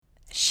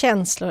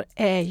Känslor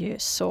är ju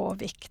så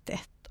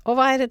viktigt. Och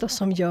vad är det då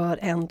som gör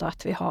ändå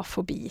att vi har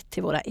fobi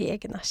till våra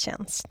egna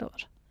känslor?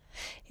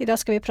 Idag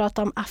ska vi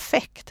prata om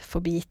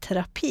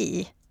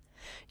affektfobiterapi.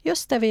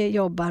 Just där vi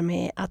jobbar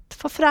med att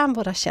få fram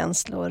våra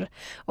känslor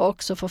och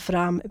också få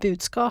fram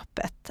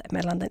budskapet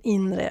mellan den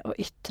inre och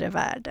yttre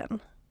världen.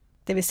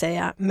 Det vill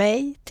säga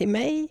mig till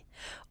mig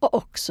och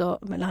också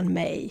mellan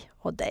mig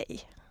och dig.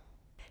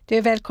 Du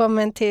är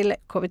välkommen till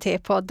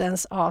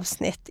KBT-poddens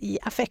avsnitt i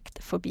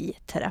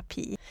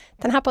affektfobiterapi.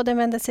 Den här podden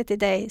vänder sig till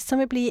dig som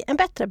vill bli en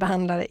bättre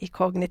behandlare i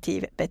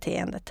kognitiv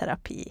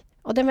beteendeterapi.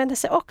 Och den vänder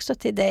sig också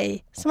till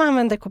dig som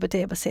använder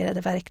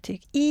KBT-baserade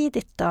verktyg i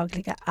ditt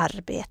dagliga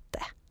arbete.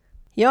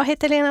 Jag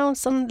heter Lena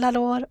Olsson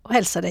Lalor och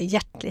hälsar dig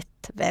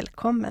hjärtligt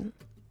välkommen.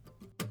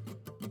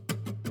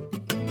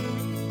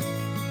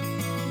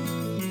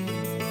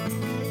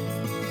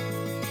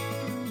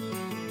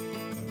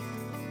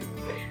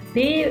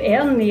 Det är ju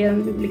en i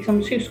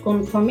en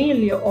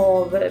syskonfamilj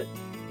av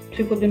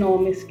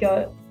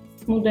psykodynamiska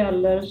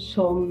modeller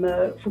som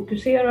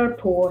fokuserar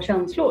på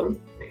känslor.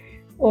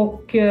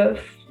 Och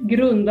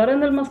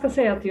grundaren, eller man ska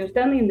säga, till just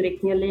den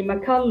inriktningen, Lee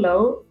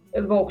McCullough,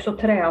 var också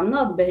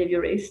tränad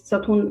behaviorist. Så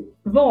att hon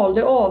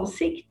valde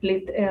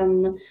avsiktligt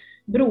en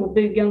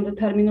brobyggande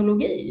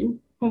terminologi.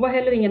 Hon var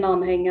heller ingen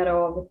anhängare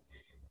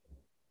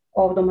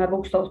av de här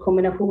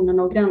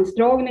bokstavskombinationerna och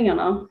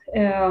gränsdragningarna.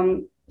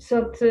 Så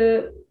att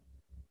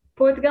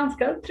på ett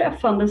ganska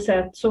träffande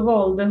sätt så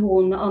valde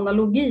hon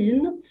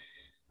analogin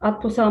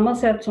att på samma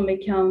sätt som vi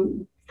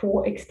kan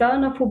få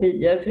externa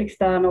fobier för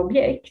externa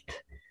objekt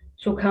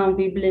så kan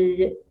vi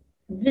bli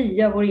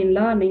via vår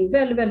inlärning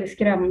väldigt, väldigt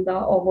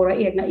skrämda av våra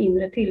egna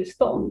inre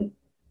tillstånd.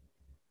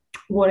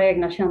 Våra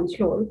egna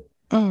känslor.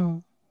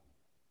 Mm.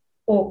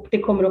 Och det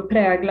kommer att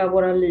prägla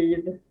våra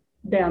liv,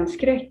 den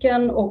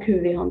skräcken och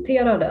hur vi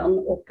hanterar den.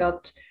 Och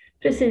att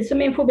precis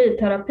som i en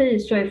fobiterapi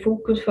så är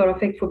fokus för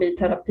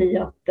affektfobiterapi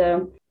att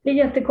bli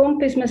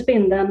jättekompis med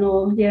spindeln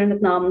och ge den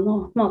ett namn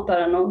och mata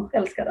den och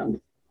älska den.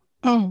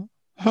 Mm.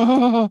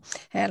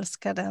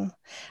 Älskar den.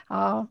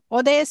 Ja.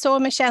 Och det är så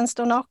med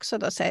känslorna också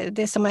då,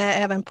 det som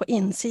är även på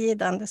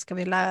insidan, det ska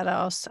vi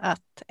lära oss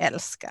att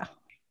älska.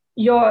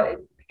 Ja,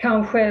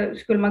 kanske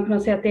skulle man kunna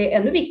säga att det är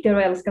ännu viktigare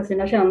att älska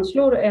sina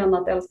känslor än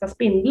att älska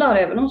spindlar,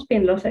 även om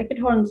spindlar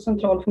säkert har en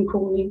central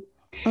funktion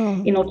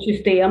i något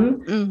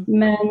system. Mm.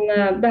 Men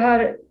det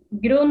här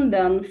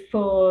grunden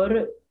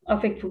för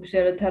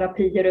affektfokuserade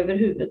terapier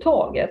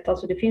överhuvudtaget.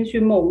 Alltså det finns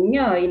ju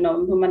många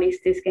inom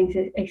humanistisk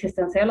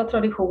existentiella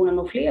traditionen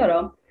och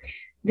flera.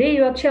 Det är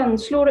ju att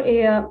känslor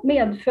är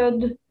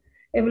medfödd,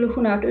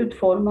 evolutionärt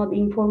utformad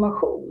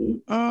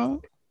information. Mm.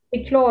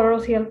 Vi klarar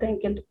oss helt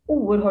enkelt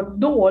oerhört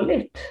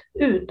dåligt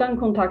utan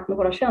kontakt med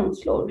våra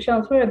känslor.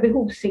 Känslor är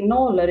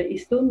behovssignaler i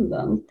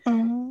stunden.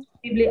 Mm.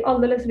 Vi blir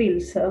alldeles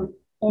vilse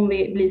om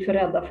vi blir för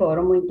rädda för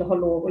dem och inte har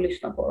lov att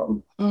lyssna på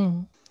dem.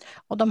 Mm.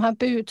 Och de här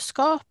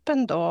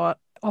budskapen då,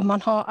 om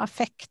man har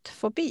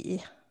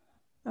affektfobi,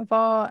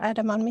 vad är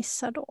det man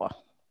missar då?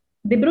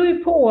 Det beror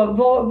ju på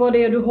vad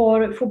det är du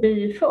har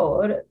fobi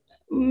för.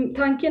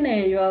 Tanken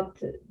är ju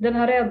att den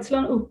här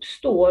rädslan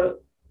uppstår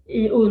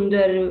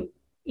under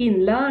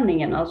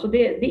inlärningen. Alltså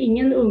det är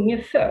ingen unge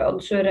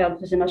föds och är rädd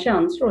för sina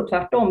känslor.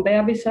 Tvärtom,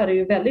 bebisar är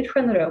ju väldigt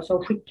generösa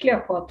och skickliga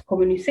på att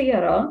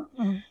kommunicera.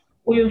 Mm.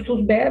 Och just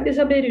hos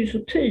bebisar blir det ju så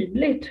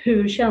tydligt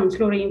hur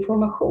känslor är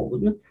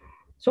information.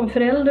 Som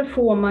förälder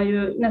får man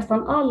ju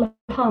nästan all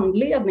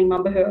handledning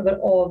man behöver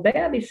av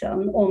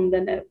bebisen om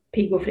den är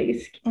pigg och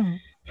frisk. Mm.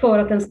 För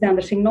att den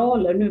sänder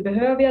signaler. Nu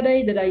behöver jag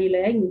dig, det där gillar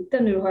jag inte,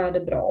 nu har jag det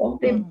bra.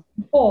 Det är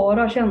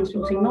bara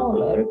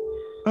känslosignaler.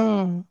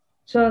 Mm.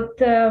 Så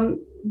att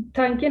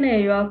tanken är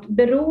ju att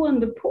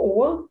beroende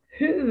på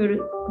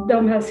hur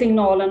de här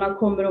signalerna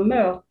kommer att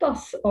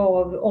mötas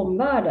av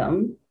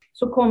omvärlden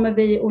så kommer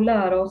vi att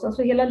lära oss,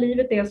 alltså hela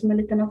livet är som en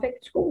liten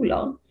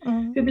affektskola.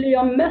 Mm. Hur blir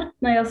jag mött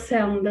när jag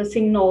sänder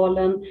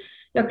signalen,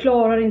 jag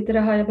klarar inte det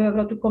här, jag behöver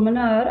att du kommer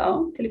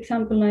nära. Till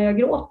exempel när jag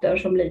gråter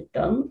som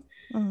liten.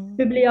 Mm.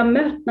 Hur blir jag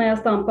mött när jag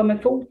stampar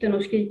med foten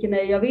och skriker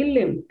nej, jag vill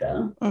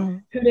inte.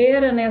 Mm. Hur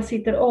är det när jag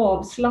sitter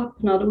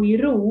avslappnad och i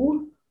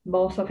ro,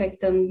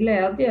 basaffekten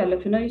glädje eller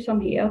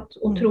förnöjsamhet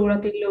och tror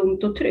att det är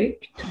lugnt och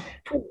tryggt.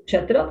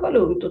 Fortsätter det att vara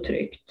lugnt och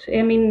tryggt?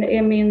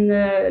 Är min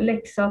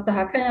läxa att det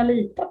här kan jag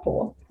lita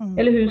på? Mm.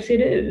 Eller hur ser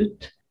det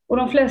ut? Och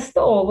de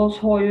flesta av oss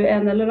har ju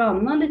en eller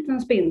annan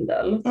liten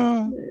spindel.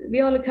 Mm. Vi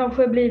har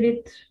kanske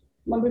blivit,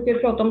 man brukar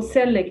prata om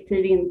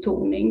selektiv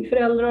intoning.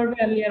 Föräldrar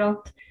väljer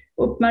att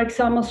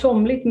uppmärksamma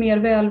somligt mer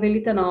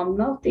välvilligt än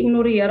annat.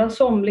 Ignorera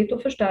somligt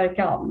och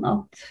förstärka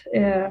annat.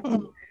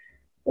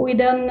 Och i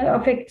den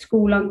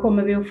affektskolan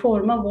kommer vi att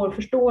forma vår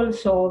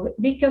förståelse av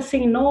vilka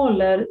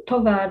signaler tar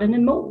världen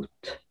emot.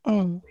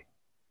 Mm.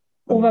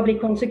 Och vad blir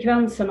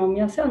konsekvensen om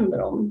jag sänder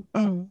dem?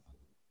 Mm.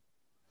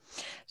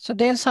 Så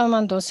dels har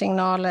man då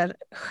signaler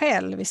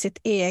själv i sitt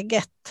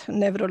eget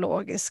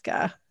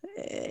neurologiska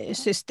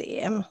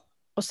system.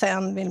 Och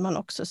sen vill man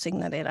också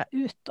signalera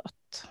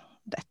utåt.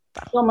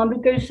 detta? Ja, man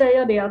brukar ju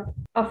säga det att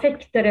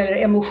affekter eller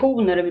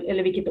emotioner,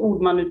 eller vilket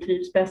ord man nu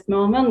trivs bäst med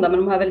att använda, men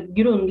de här väldigt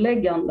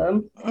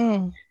grundläggande,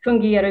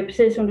 fungerar ju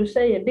precis som du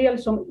säger,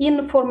 dels som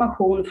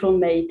information från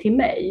mig till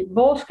mig.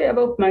 Vad ska jag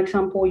vara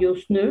uppmärksam på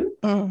just nu?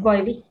 Vad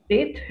är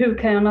viktigt? Hur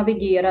kan jag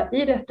navigera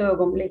i detta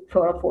ögonblick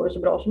för att få det så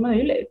bra som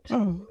möjligt?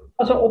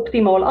 Alltså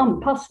optimal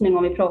anpassning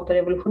om vi pratar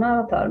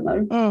evolutionära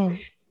termer.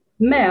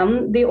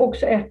 Men det är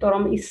också ett av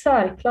de i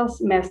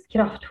särklass mest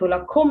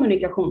kraftfulla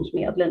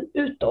kommunikationsmedlen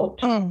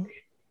utåt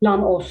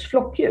bland oss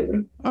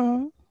flockdjur.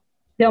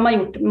 Det har man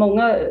gjort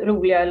många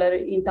roliga,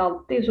 eller inte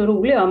alltid så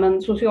roliga,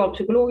 men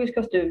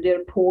socialpsykologiska studier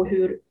på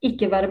hur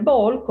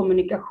icke-verbal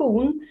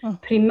kommunikation,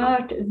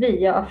 primärt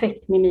via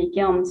affektmimik i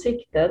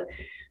ansiktet,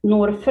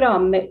 når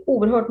fram med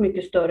oerhört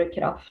mycket större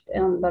kraft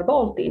än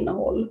verbalt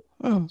innehåll.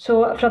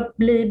 Så för att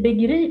bli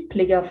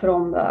begripliga för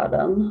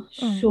omvärlden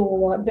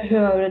så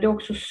behöver det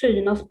också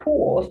synas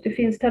på oss. Det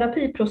finns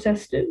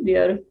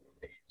terapiprocessstudier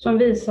som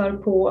visar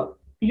på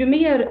ju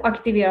mer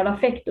aktiverad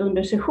affekt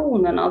under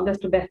sessionerna,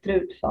 desto bättre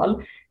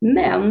utfall.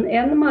 Men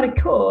en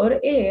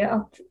markör är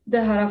att det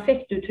här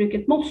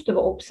affektuttrycket måste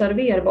vara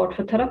observerbart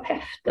för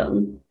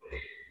terapeuten.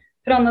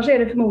 För annars är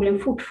det förmodligen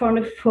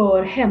fortfarande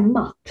för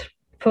hämmat,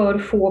 för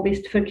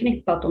fobiskt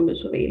förknippat om du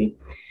så vill.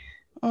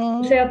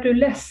 Säg att du är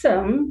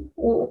ledsen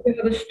och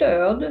behöver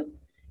stöd.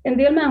 En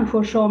del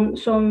människor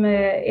som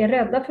är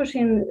rädda för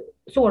sin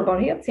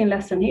sårbarhet, sin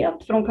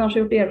ledsenhet, för de kanske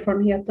har gjort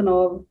erfarenheten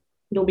av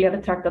då blir jag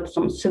betraktad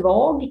som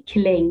svag,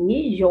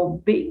 klängig,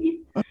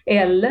 jobbig.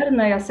 Eller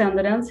när jag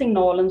sänder den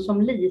signalen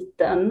som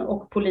liten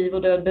och på liv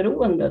och död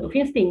beroende, då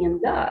finns det ingen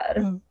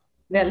där.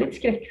 Väldigt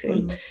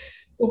skräckfyllt.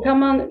 Då kan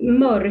man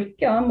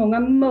många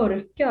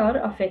mörkar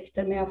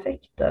affekter med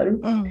affekter.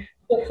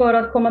 Och för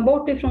att komma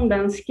bort ifrån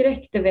den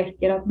skräck det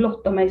väcker att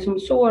blotta mig som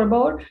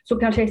sårbar, så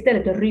kanske jag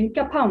istället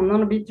rynkar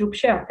pannan och biter upp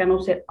käkarna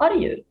och ser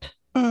arg ut.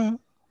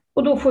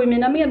 Och då får ju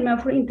mina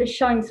medmänniskor inte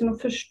chansen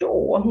att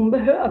förstå. Hon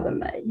behöver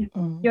mig.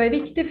 Jag är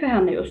viktig för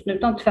henne just nu,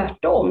 utan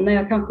tvärtom. När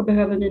jag kanske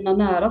behöver mina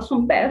nära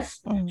som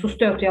bäst så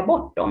stöter jag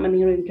bort dem med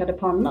min rynkade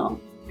panna.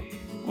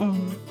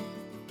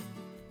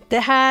 Det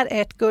här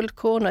är ett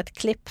guldkorn och ett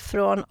klipp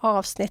från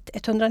avsnitt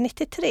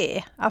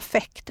 193,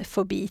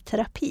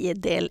 affektfobiterapi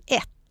del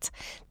 1.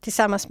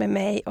 Tillsammans med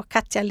mig och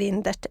Katja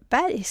Lindert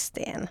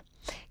Bergsten.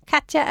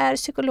 Katja är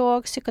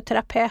psykolog,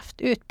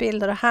 psykoterapeut,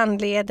 utbildar och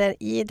handleder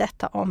i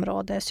detta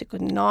område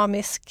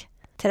psykodynamisk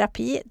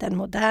terapi, den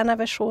moderna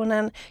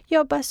versionen,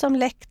 jobbar som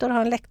lektor och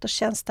har en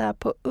lektorstjänst där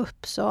på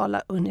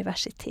Uppsala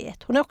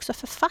universitet. Hon är också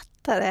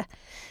författare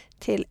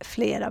till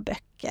flera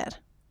böcker.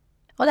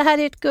 Och det här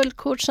är ett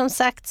guldkort som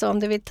sagt, så om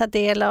du vill ta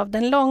del av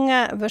den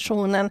långa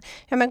versionen,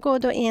 ja men gå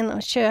då in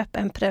och köp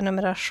en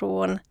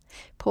prenumeration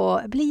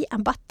på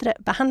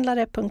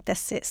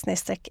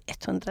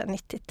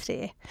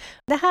bliambattrebehandlare.se/193.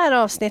 Det här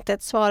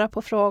avsnittet svarar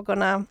på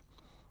frågorna: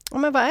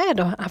 men vad är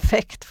då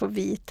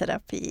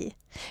affektfobiterapi?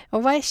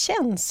 Och vad är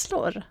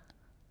känslor?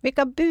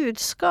 Vilka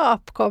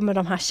budskap kommer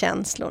de här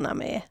känslorna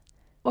med?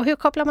 Och hur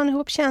kopplar man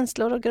ihop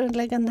känslor och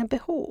grundläggande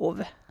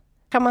behov?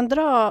 Kan man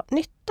dra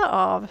nytta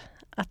av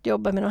att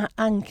jobba med de här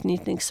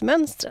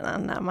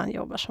anknytningsmönstren när man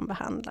jobbar som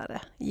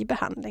behandlare i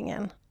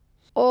behandlingen?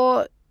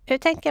 Och hur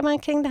tänker man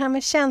kring det här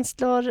med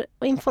känslor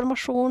och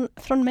information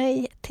från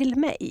mig till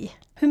mig?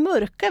 Hur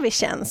mörkar vi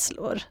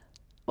känslor?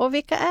 Och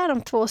vilka är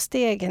de 2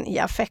 stegen i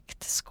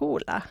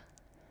affektskola?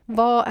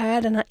 Vad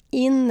är den här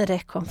inre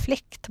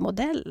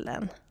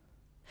konfliktmodellen?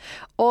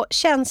 Och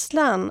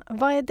känslan,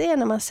 vad är det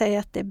när man säger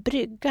att det är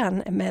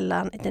bryggan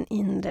mellan den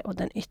inre och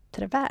den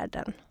yttre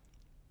världen?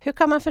 Hur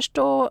kan man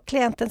förstå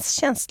klientens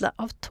känsla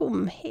av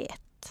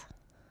tomhet?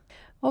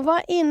 Och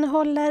vad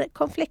innehåller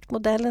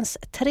konfliktmodellens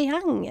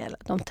triangel,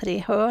 de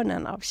 3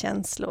 hörnen av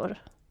känslor?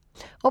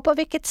 Och på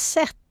vilket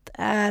sätt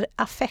är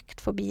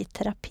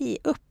affektfobiterapi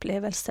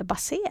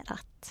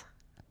upplevelsebaserat?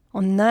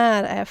 Och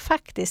när är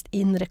faktiskt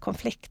inre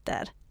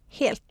konflikter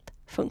helt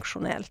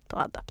funktionellt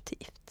och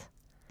adaptivt?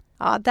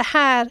 Ja, det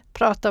här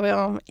pratar vi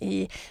om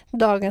i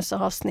dagens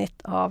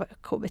avsnitt av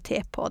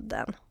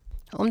KBT-podden.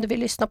 Om du vill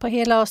lyssna på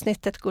hela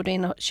avsnittet går du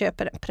in och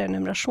köper en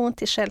prenumeration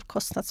till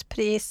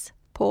självkostnadspris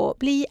på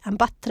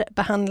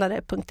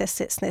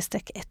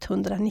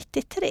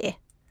bliambattrebehandlare.se/193.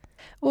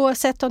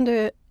 Oavsett om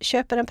du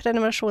köper en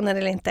prenumeration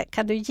eller inte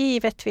kan du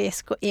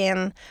givetvis gå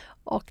in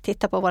och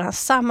titta på vår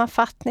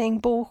sammanfattning,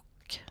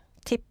 bok,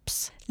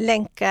 tips,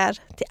 länkar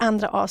till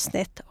andra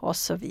avsnitt och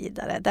så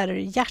vidare. Där är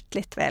du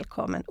hjärtligt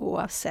välkommen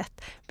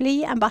oavsett.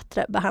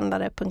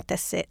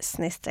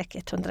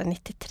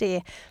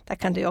 bliambattrebehandlare.se/193. Där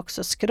kan du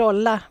också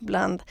scrolla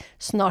bland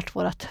snart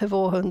våra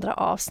 200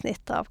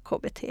 avsnitt av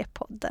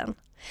KBT-podden.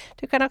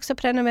 Du kan också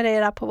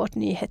prenumerera på vårt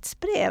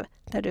nyhetsbrev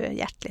där du är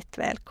hjärtligt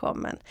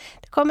välkommen.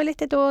 Det kommer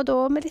lite då och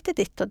då med lite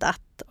ditt och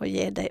datt och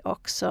ger dig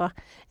också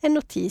en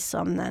notis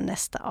om när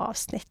nästa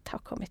avsnitt har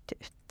kommit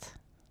ut.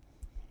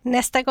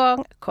 Nästa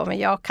gång kommer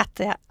jag och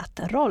Katja att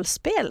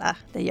rollspela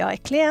där jag är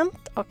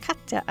klient och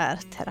Katja är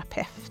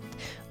terapeut.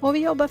 Och vi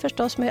jobbar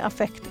förstås med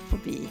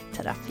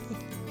affektfobiterapi.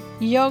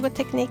 Jag och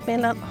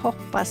Teknikmedlen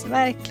hoppas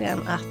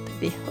verkligen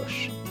att vi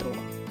hörs då.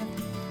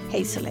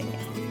 Hej så länge!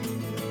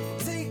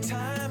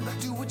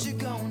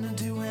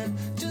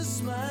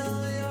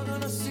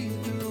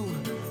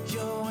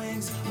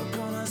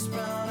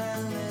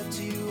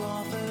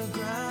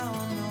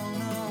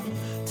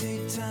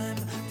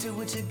 Do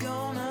what you're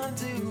gonna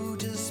do,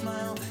 just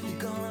smile.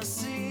 You're gonna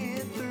see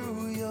it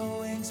through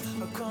your wings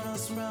are gonna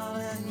sprout.